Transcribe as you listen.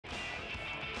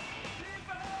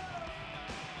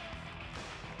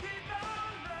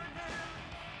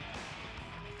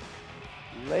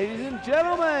Ladies and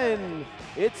gentlemen,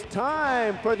 it's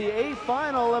time for the A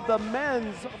final of the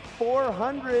men's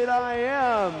 400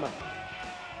 IM.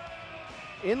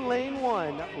 In lane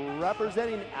one,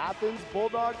 representing Athens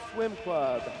Bulldog Swim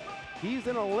Club. He's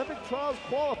an Olympic Trials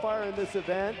qualifier in this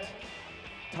event,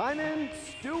 Tynan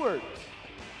Stewart.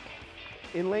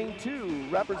 In lane two,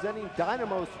 representing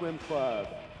Dynamo Swim Club.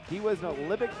 He was an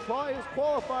Olympic Trials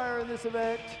qualifier in this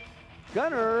event,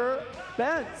 Gunnar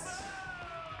Bentz.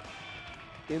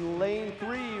 In lane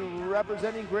three,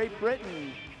 representing Great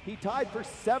Britain, he tied for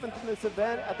 7th in this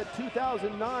event at the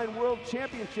 2009 World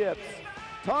Championships,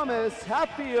 Thomas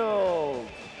Hatfield.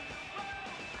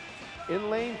 In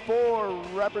lane four,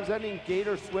 representing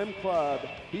Gator Swim Club,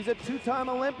 he's a 2-time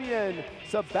Olympian,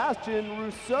 Sebastian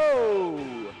Rousseau.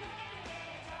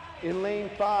 In lane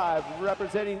five,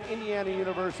 representing Indiana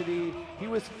University, he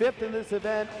was 5th in this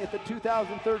event at the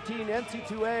 2013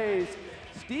 NC2As,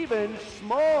 Stephen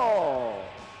Schmall.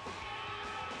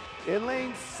 In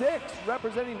lane six,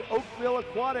 representing Oakville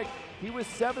Aquatic, he was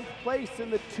 7th place in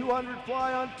the 200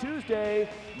 fly on Tuesday,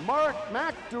 Mark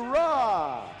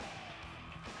McDuraw.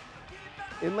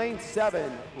 In lane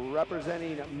seven,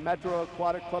 representing Metro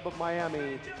Aquatic Club of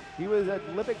Miami, he was an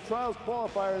Olympic Trials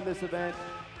qualifier in this event,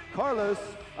 Carlos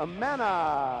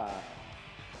Amana.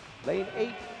 Lane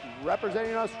eight,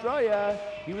 representing Australia,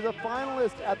 he was a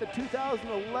finalist at the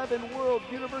 2011 World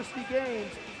University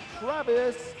Games,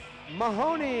 Travis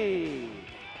Mahoney.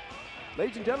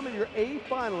 Ladies and gentlemen, your A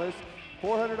finalist,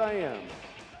 400 IM.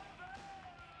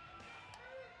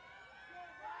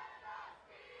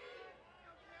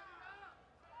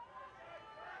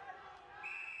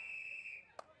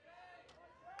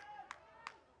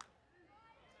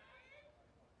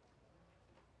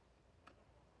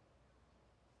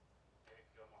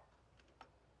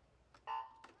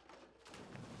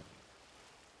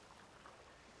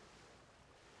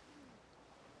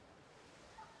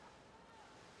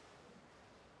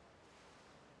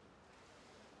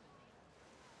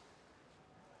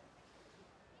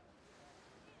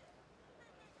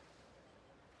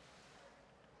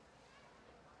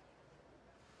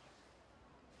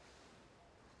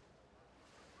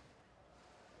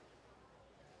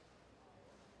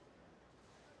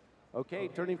 Okay,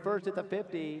 turning first at the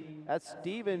 50, that's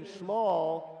Stephen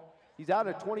Schmall. He's out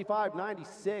at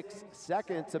 25.96.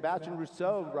 Second, Sebastian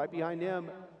Rousseau, right behind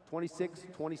him,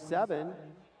 26.27.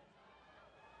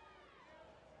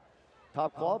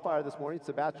 Top qualifier this morning,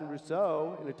 Sebastian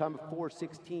Rousseau, in a time of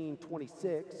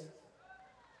 4:16.26.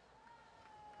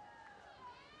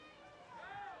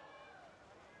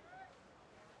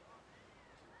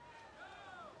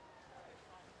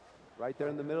 Right there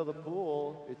in the middle of the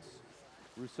pool, it's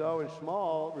Rousseau and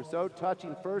Schmall. Rousseau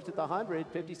touching first at the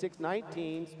 100,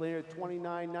 56.19, splitting at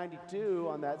 29.92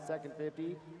 on that second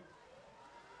 50.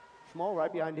 Schmall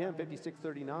right behind him,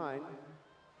 56.39.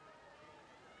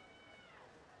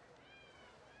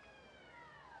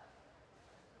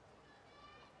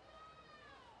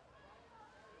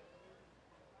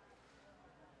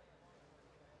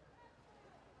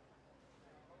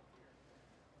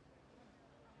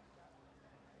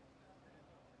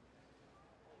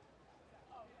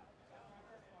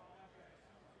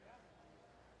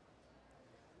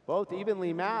 Both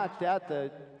evenly matched at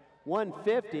the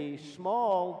 150.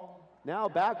 Schmall now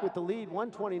back with the lead,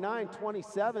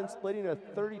 129.27, splitting a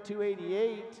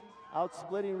 32.88,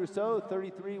 out-splitting Rousseau,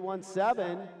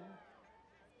 33.17.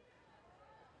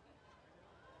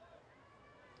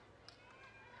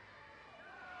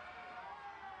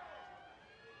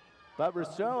 But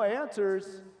Rousseau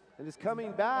answers and is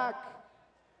coming back.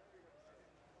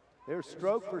 They're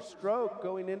stroke for stroke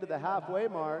going into the halfway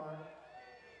mark.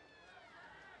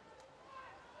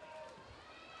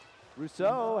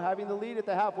 Rousseau having the lead at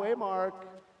the halfway mark,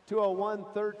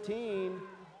 2:01.13.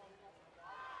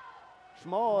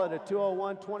 Schmall at a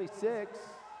 2:01.26.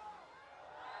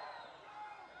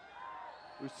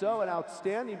 Rousseau, an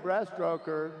outstanding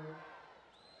breaststroker.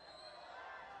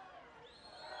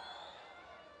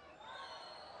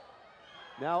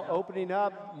 Now opening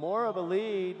up more of a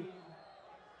lead.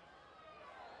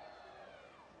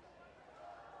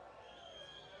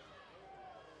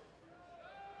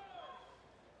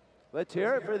 Let's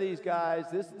hear it for these guys.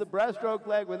 This is the breaststroke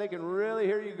leg where they can really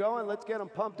hear you going. Let's get them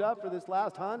pumped up for this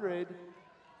last 100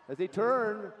 as they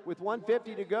turn with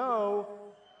 150 to go.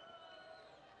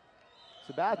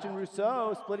 Sebastian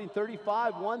Rousseau splitting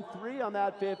 35.13 on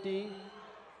that 50.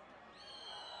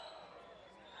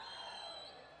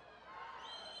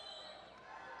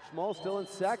 Schmall still in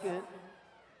second.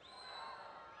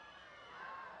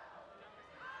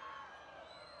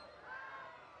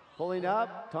 Pulling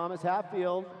up, Thomas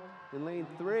Hatfield in lane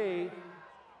 3.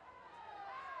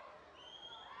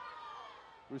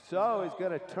 Rousseau is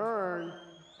going to turn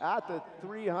at the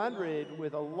 300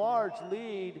 with a large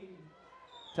lead.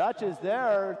 Touches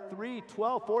there,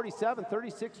 3:12.47,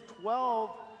 36:12,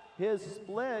 his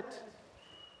split.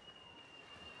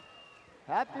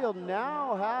 Hatfield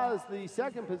now has the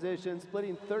second position,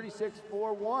 splitting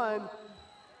 36.41.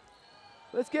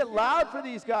 Let's get loud for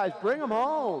these guys, bring them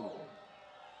home.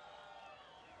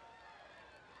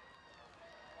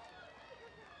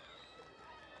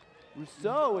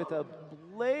 Rousseau with a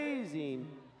blazing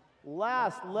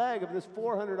last leg of this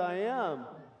 400 IM.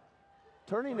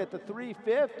 Turning at the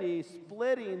 350,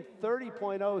 splitting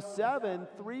 30.07,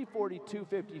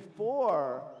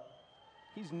 3:42.54.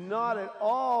 He's not at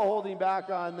all holding back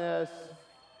on this.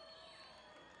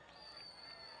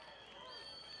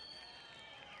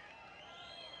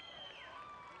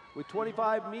 With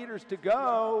 25 meters to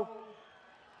go,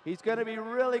 he's going to be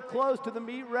really close to the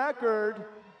meet record.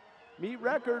 Meet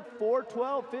record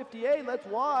 4:12.58. Let's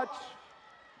watch.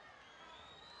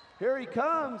 Here he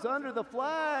comes under the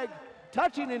flag,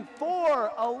 touching in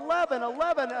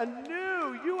 4:11.11, a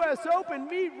new U.S. Open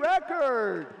meet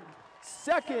record.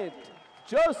 Second,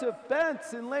 Joseph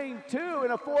Bentz in lane 2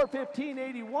 in a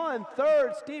 4:15.81.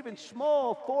 Third, Stephen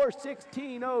Schmoll,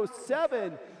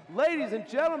 4:16.07. Ladies and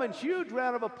gentlemen, huge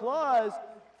round of applause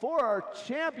for our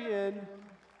champion,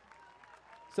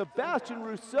 Sebastian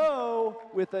Rousseau,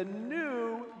 with a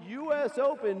new U.S.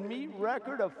 Open meet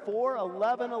record of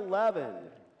 4:11.11.